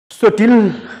So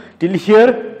till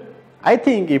here, I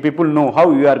think if people know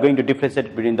how you are going to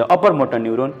differentiate between the upper motor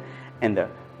neuron and the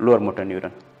lower motor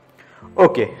neuron.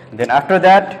 Okay, then after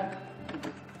that,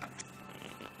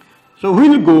 so we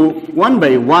will go one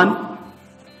by one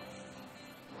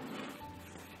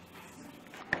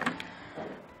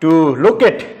to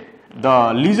locate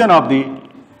the lesion of the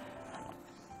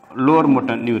lower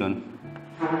motor neuron.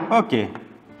 Okay.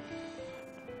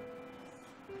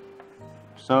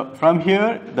 So from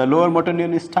here the lower motor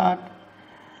neuron start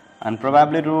and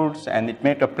probably roots and it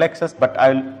may to plexus, but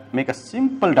I will make a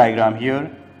simple diagram here.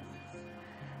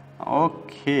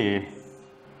 Okay.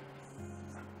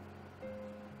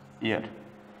 Here.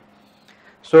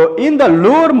 So in the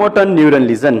lower motor neuron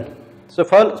lesion, so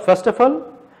first of all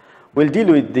we will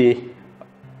deal with the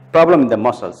problem in the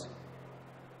muscles.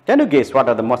 Can you guess what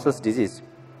are the muscles disease?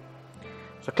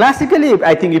 So classically,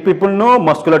 I think if people know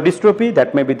muscular dystrophy,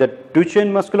 that may be the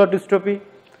Duchenne muscular dystrophy.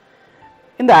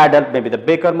 In the adult, maybe the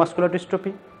Baker muscular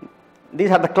dystrophy. These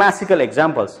are the classical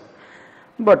examples.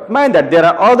 But mind that there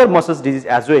are other muscles disease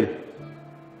as well.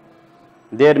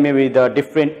 There may be the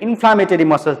different inflammatory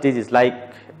muscle disease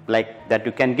like that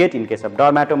you can get in case of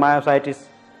dermatomyositis,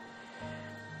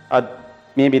 or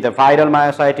maybe the viral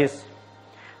myositis,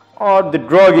 or the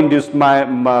drug induced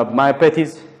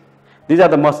myopathies. These are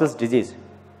the muscles disease.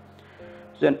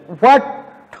 Then what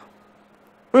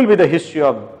will be the history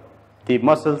of the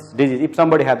muscles disease? If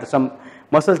somebody has some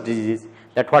muscles disease,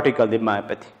 that what we call the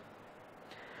myopathy.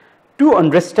 To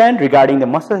understand regarding the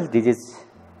muscles disease,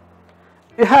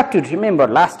 you have to remember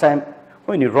last time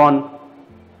when you run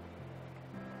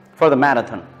for the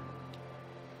marathon.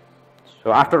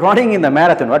 So after running in the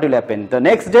marathon, what will happen? The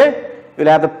next day you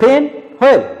will have the pain,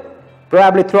 well,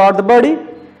 probably throughout the body,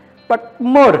 but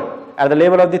more at the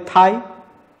level of the thigh.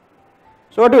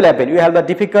 So what will happen? You have the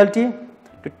difficulty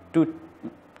to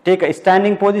take a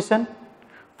standing position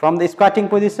from the squatting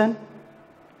position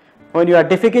when you are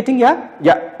defecating.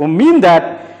 We mean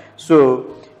that.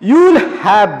 So you will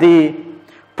have the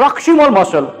proximal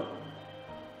muscle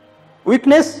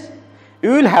weakness,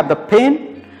 you will have the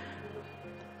pain,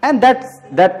 and that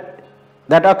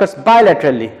occurs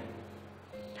bilaterally.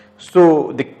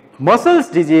 So the muscles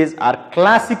disease are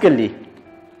classically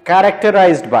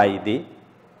characterized by the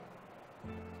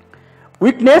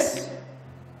weakness,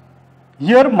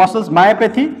 here muscles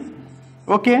myopathy.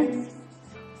 Okay,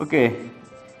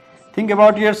 think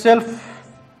about yourself.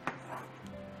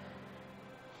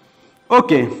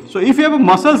 Okay, so if you have a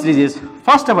muscles disease,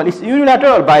 first of all, it's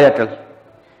unilateral or bilateral?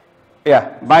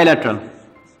 Yeah, bilateral.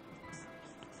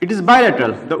 It is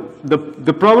bilateral.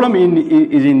 The problem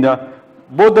is in the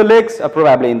both the legs, or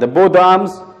probably in the both the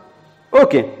arms.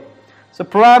 Okay, so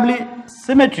probably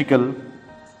symmetrical.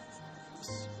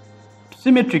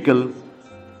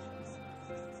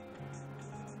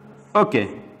 Okay,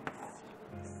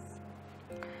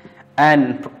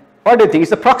 and what do you think? It's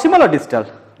the proximal or distal?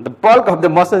 The bulk of the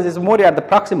muscles is more at the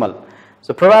proximal,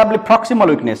 so probably proximal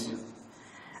weakness,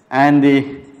 and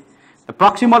the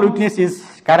proximal weakness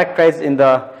is characterized in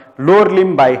the lower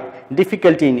limb by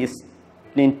difficulty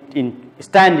in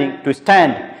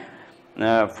stand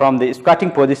from the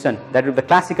squatting position. That is the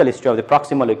classical history of the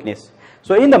proximal weakness.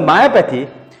 So in the myopathy,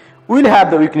 we will have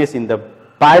the weakness in the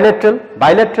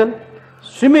bilateral,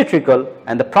 symmetrical,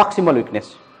 and the proximal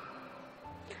weakness.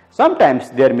 Sometimes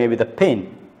there may be the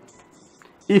pain.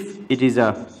 If there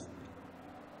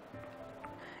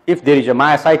is a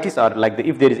myositis, or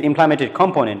if there is inflammatory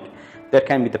component, there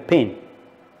can be the pain.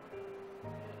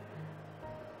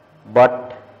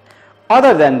 But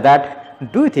other than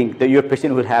that, do you think that your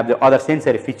patient will have the other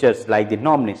sensory features like the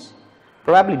numbness?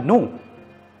 Probably no,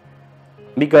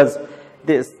 because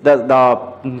the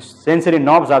sensory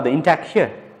knobs are intact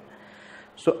here.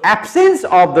 So absence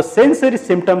of the sensory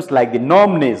symptoms like the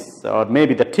numbness or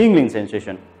maybe the tingling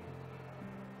sensation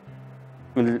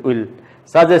will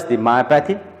suggest the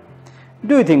myopathy.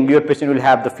 Do you think your patient will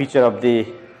have the feature of the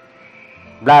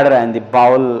bladder and the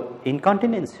bowel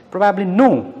incontinence? Probably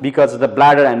no, because the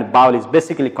bladder and the bowel is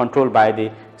basically controlled by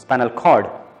the spinal cord.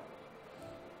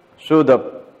 So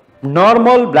the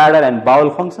normal bladder and bowel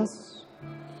functions.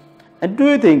 And do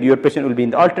you think your patient will be in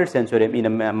the altered sensorium in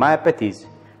myopathies?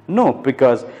 No,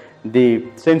 because the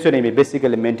sensorium is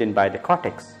basically maintained by the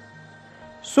cortex.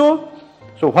 So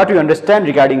what you understand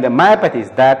regarding the myopathy is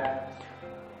that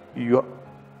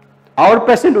our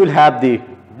patient will have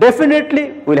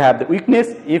definitely will have the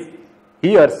weakness if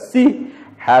he or she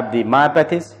have the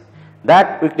myopathies.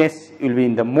 That weakness will be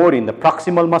more in the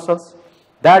proximal muscles.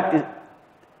 That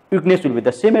weakness will be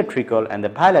the symmetrical and the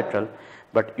bilateral.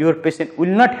 But your patient will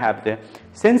not have the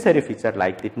sensory feature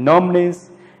like the numbness,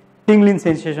 tingling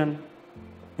sensation,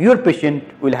 your patient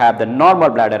will have the normal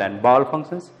bladder and bowel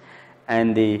functions,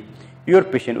 and your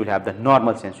patient will have the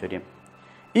normal sensorium.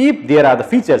 If there are the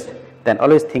features, then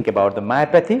always think about the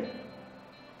myopathy.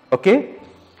 Okay.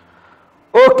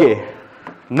 Okay.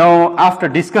 Now, after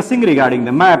discussing regarding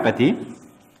the myopathy,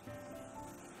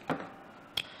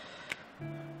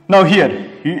 now here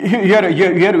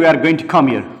we are going to come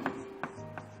here.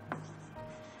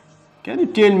 Can you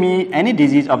tell me any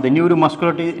disease of the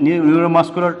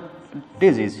neuromuscular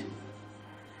disease?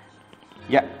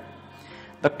 Yeah.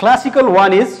 The classical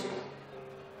one is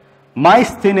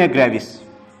myasthenia gravis.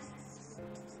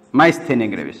 Myasthenia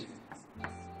gravis.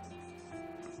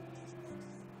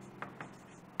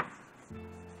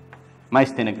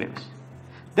 Myasthenia gravis.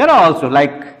 There are also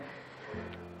like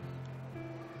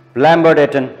Lambert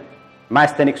eaton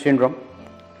myasthenic syndrome,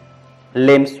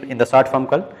 LEMS in the short form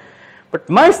called. But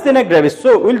myasthenia gravis,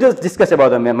 so we will just discuss about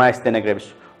the myasthenia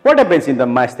gravis. What happens in the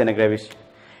myasthenia gravis?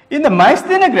 In the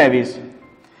myasthenia gravis,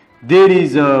 there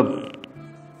is a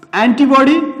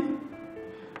antibody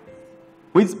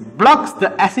which blocks the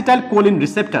acetylcholine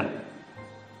receptor.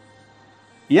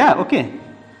 Yeah, okay.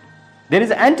 There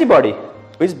is an antibody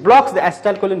which blocks the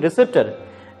acetylcholine receptor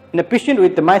in a patient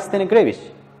with the myasthenia gravis.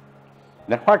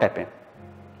 Then what happens?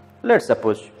 Let's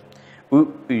suppose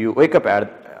you wake up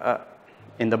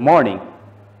in the morning.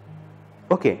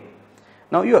 Okay.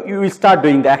 Now you will start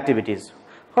doing the activities.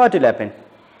 What will happen?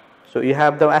 So you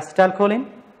have the acetylcholine.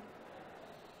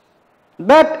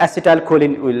 That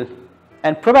acetylcholine will,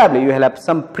 and probably you will have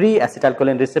some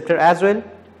pre-acetylcholine receptor as well.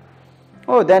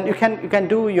 Oh, then you can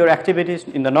do your activities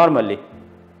in the normally.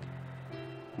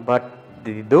 But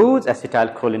those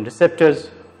acetylcholine receptors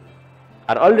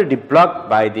are already blocked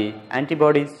by the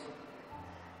antibodies.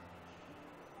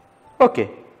 Okay.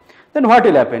 Then what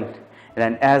will happen?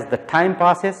 And as the time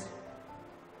passes,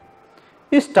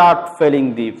 you start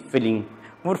feeling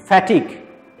more fatigue,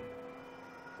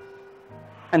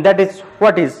 and that is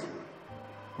what is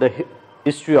the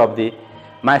history of the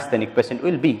myasthenic patient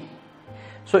will be.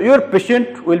 So your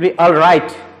patient will be all right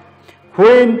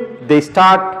when they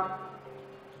start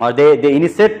or they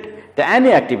initiate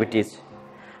any activities,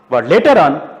 but later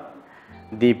on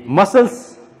the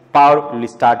muscles power will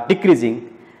start decreasing,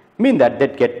 mean that they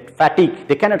get fatigue,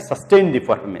 they cannot sustain the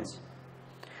performance.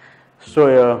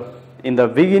 So in the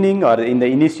beginning or in the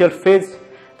initial phase,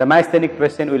 the myasthenic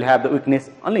patient will have the weakness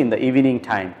only in the evening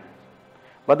time,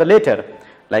 but the later,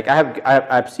 like I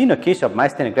have seen a case of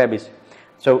myasthenia gravis.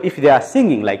 So if they are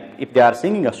singing, like if they are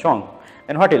singing a song,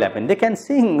 then what will happen? They can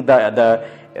sing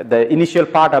the initial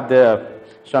part of the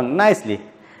song nicely,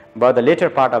 but the later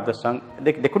part of the song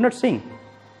they could not sing.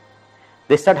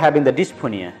 They start having the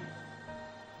dysphonia.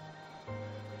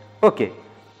 Okay.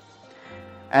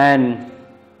 And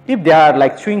if they are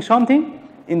like chewing something,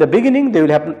 in the beginning they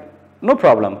will have no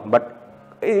problem,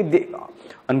 but if they,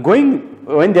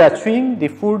 when they are chewing the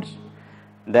foods,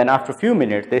 then after a few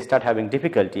minutes they start having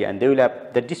difficulty and they will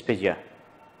have the dysphagia.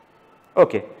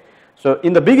 Okay. So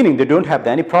in the beginning they don't have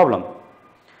any problem.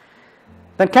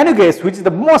 Then can you guess which is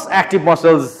the most active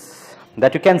muscles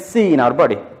that you can see in our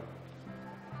body?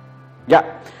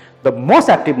 Yeah, the most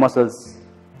active muscles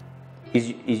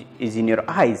is in your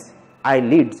eyes,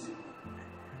 eyelids.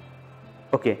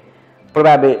 Okay,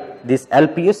 probably this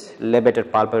LPS, levator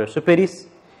palpebral superius.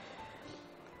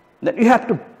 Then you have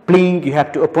to blink, you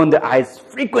have to open the eyes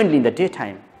frequently in the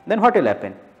daytime. Then what will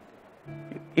happen?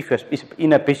 If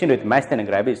in a patient with myasthenia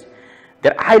gravis,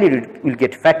 their eyelid will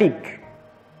get fatigue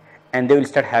and they will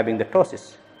start having the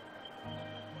ptosis.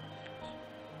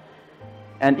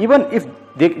 And even if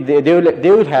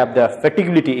they will have the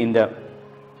fatiguability in the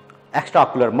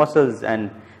extraocular muscles, and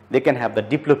they can have the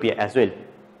diplopia as well.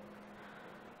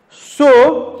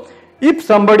 So if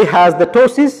somebody has the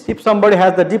ptosis, if somebody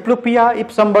has the diplopia,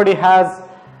 if somebody has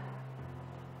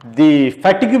the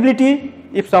fatiguability,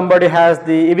 if somebody has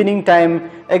the evening time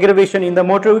aggravation in the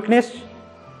motor weakness,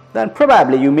 then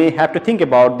probably you may have to think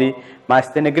about the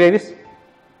myasthenia gravis.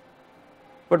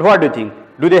 But what do you think?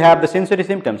 Do they have the sensory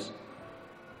symptoms?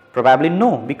 Probably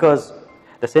no, because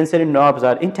the sensory nerves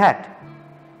are intact.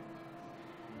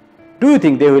 Do you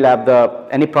think they will have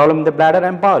any problem in the bladder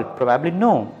and bowel? Probably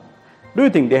no. Do you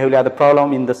think they will have the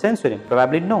problem in the sensory?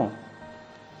 Probably no.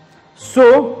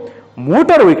 So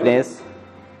motor weakness,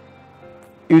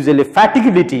 usually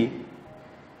fatiguability,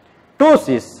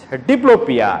 ptosis,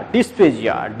 diplopia,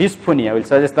 dysphagia, dysphonia will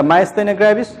suggest the myasthenia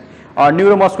gravis or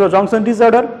neuromuscular junction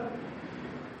disorder.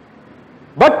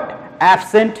 But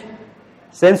absent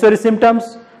sensory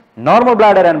symptoms, normal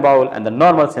bladder and bowel, and the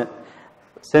normal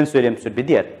sensorium should be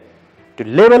there to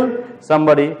label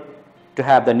somebody to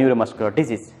have the neuromuscular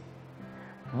disease.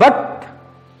 But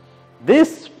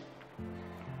this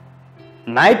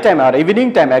night time or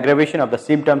evening time aggravation of the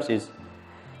symptoms is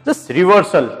just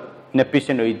reversal in a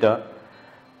patient with the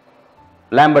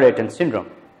Lambert syndrome,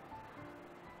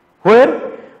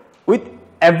 where with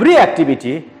every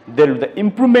activity there will be the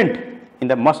improvement in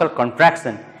the muscle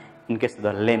contraction in case of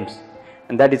the limbs,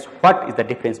 and that is what is the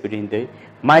difference between the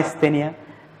myasthenia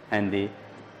and the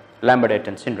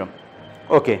Lambert syndrome.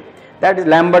 Okay, that is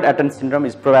Lambert syndrome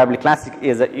is probably classic,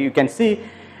 you can see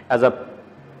as a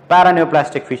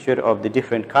paraneoplastic feature of the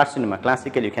different carcinoma.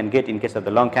 Classical you can get in case of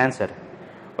the lung cancer.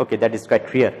 Okay, that is quite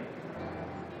clear.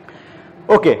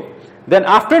 Okay, then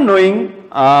after knowing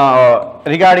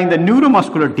regarding the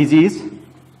neuromuscular disease,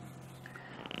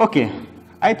 okay,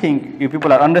 I think you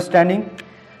people are understanding.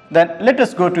 Then let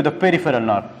us go to the peripheral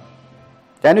nerve.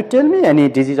 Can you tell me any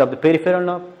disease of the peripheral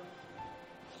nerve?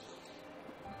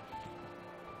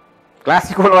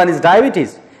 Classical one is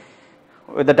diabetes.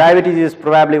 The diabetes is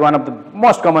probably one of the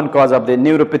most common cause of the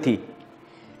neuropathy,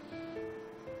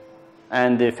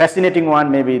 and the fascinating one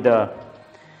may be the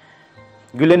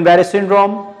Guillain Barre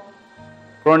Syndrome,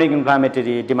 chronic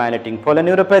inflammatory demyelinating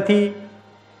polyneuropathy,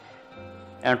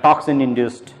 and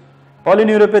toxin-induced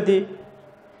polyneuropathy,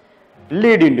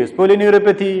 lead-induced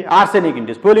polyneuropathy,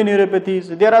 arsenic-induced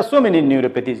polyneuropathies. There are so many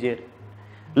neuropathies here.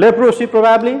 Leprosy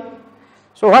probably.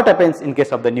 So what happens in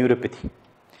case of the neuropathy?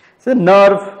 So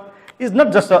nerve is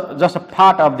not just a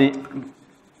part of the,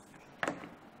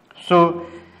 so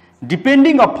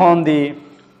depending upon the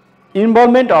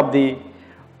involvement of the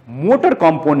motor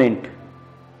component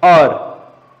or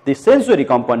the sensory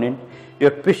component, your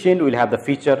patient will have the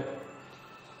feature,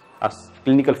 a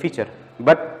clinical feature.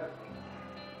 But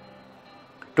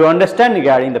to understand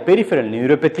regarding the peripheral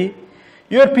neuropathy,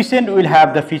 your patient will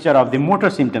have the feature of the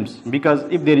motor symptoms, because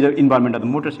if there is an involvement of the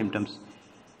motor symptoms.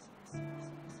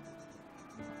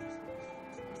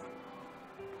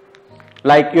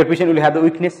 Like your patient will have the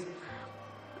weakness.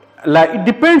 Like it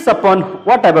depends upon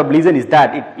what type of lesion is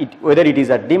that, whether it is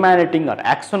a demyelinating or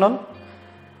axonal.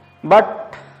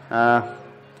 But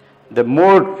the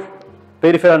more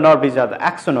peripheral nerve diseases are the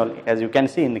axonal, as you can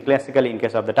see in the classically in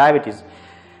case of the diabetes.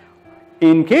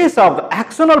 In case of the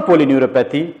axonal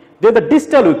polyneuropathy, they are the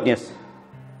distal weakness,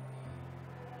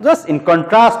 just in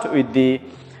contrast with the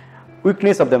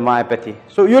weakness of the myopathy.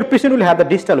 So your patient will have the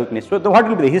distal weakness. So what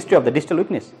will be the history of the distal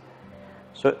weakness?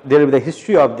 So there will be the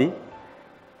history of the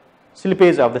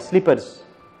slippage of the slippers.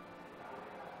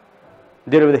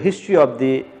 There will be the history of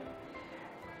the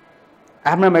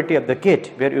abnormality of the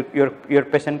gait, where your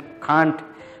patient can't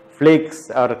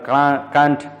flex or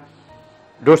can't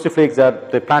dorsiflex or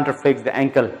the plantar flex the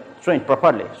ankle joint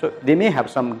properly. So they may have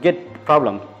some gait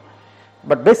problem,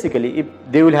 but basically if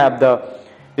they will have the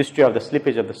history of the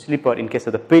slippage of the slipper in case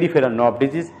of the peripheral nerve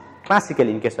disease,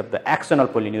 classically in case of the axonal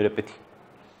polyneuropathy.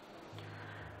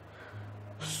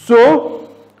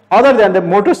 So other than the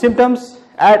motor symptoms,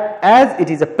 as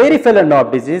it is a peripheral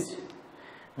nerve disease,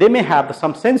 they may have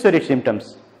some sensory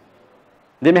symptoms.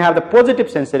 They may have the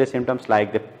positive sensory symptoms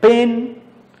like the pain,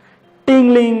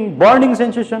 tingling, burning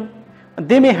sensation. And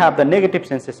they may have the negative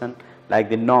sensation like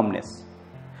the numbness.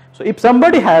 So if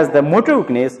somebody has the motor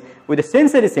weakness with the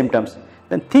sensory symptoms,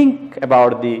 then think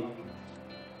about the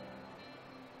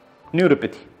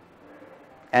neuropathy.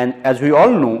 And as we all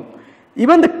know,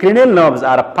 even the cranial nerves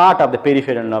are a part of the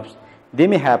peripheral nerves. They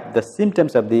may have the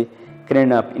symptoms of the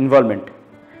cranial nerve involvement.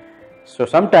 So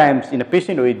sometimes in a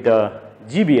patient with the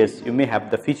GBS, you may have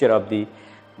the feature of the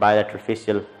bilateral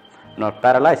facial nerve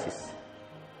paralysis.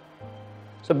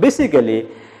 So basically,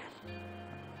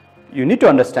 you need to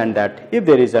understand that if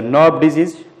there is a nerve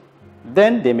disease,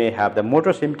 then they may have the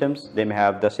motor symptoms, they may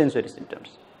have the sensory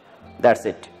symptoms. That's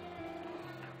it.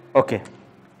 Okay.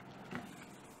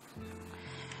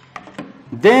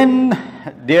 Then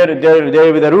there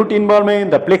will be the root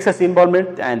involvement, the plexus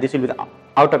involvement, and this will be the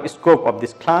out of scope of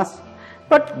this class.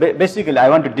 But basically, I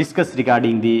want to discuss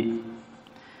regarding the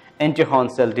anterior horn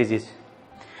cell disease.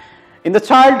 In the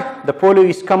child, the polio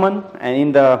is common, and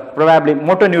in the probably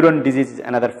motor neuron disease is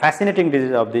another fascinating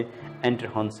disease of the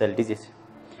anterior horn cell disease.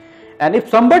 And if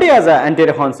somebody has an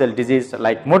anterior horn cell disease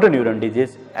like motor neuron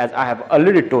disease, as I have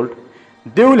already told,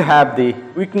 they will have the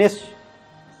weakness.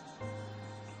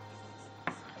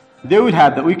 They will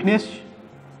have the weakness.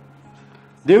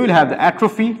 They will have the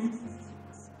atrophy,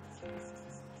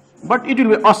 but it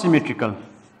will be asymmetrical.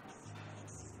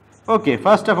 Okay,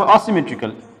 first of all,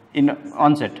 asymmetrical in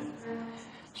onset.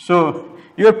 So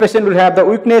your patient will have the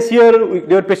weakness here,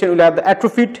 your patient will have the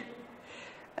atrophy,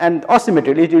 and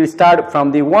asymmetrical. It will start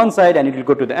from the one side and it will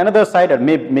go to the another side, or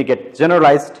may get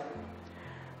generalized.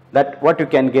 That what you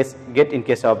can get in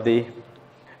case of the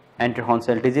anterior horn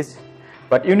cell disease.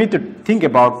 But you need to think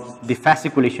about the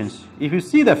fasciculations. If you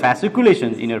see the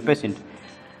fasciculations in your patient,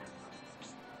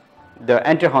 the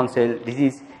anterior horn cell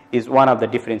disease is one of the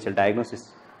differential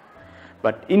diagnoses.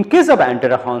 But in case of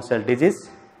anterior horn cell disease,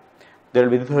 there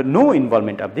will be no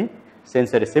involvement of the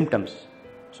sensory symptoms.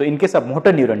 So in case of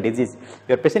motor neuron disease,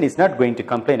 your patient is not going to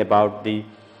complain about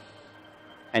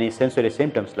any sensory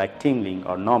symptoms like tingling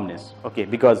or numbness, okay,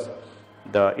 because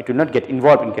it will not get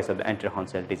involved in case of the anterior horn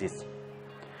cell disease.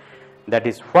 That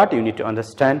is what you need to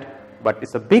understand, but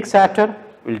it's a big chapter.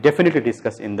 We'll definitely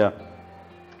discuss in the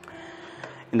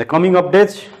coming up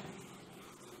days.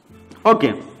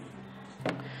 Okay,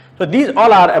 so these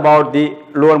all are about the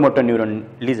lower motor neuron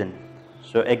lesion.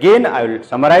 So again, I will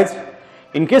summarize.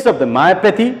 In case of the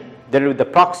myopathy, there will be the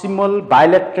proximal,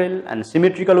 bilateral and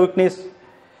symmetrical weakness.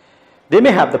 They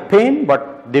may have the pain,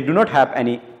 but they do not have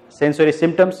any sensory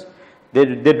symptoms. They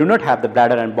do not have the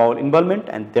bladder and bowel involvement,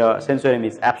 and their sensorium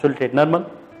is absolutely normal.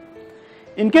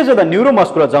 In case of the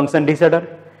neuromuscular junction disorder,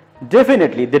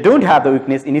 definitely they don't have the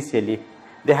weakness initially.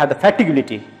 They have the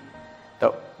fatiguity.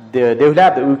 They will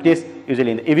have the weakness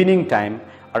usually in the evening time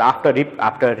or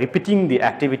after repeating the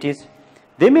activities.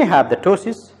 They may have the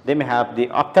ptosis, they may have the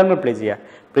ophthalmoplegia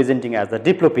presenting as the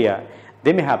diplopia,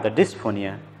 they may have the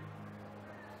dysphonia.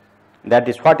 That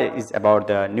is what is about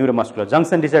the neuromuscular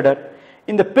junction disorder.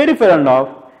 In the peripheral nerve,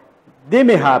 they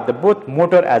may have the both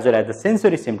motor as well as the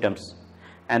sensory symptoms,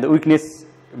 and the weakness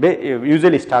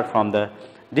usually start from the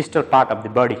distal part of the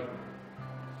body.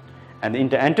 And in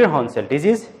the anterior horn cell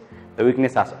disease, the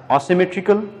weakness is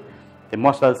asymmetrical, the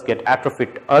muscles get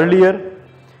atrophied earlier,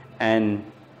 and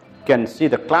you can see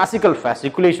the classical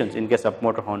fasciculations in case of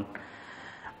motor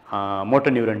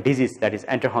neuron disease, that is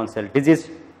anterior horn cell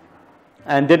disease,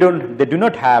 and they do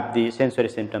not have the sensory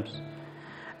symptoms,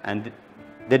 and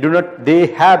they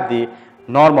have the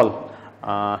normal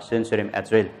sensorium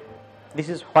as well. This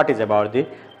is what is about the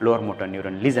lower motor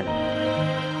neuron lesion.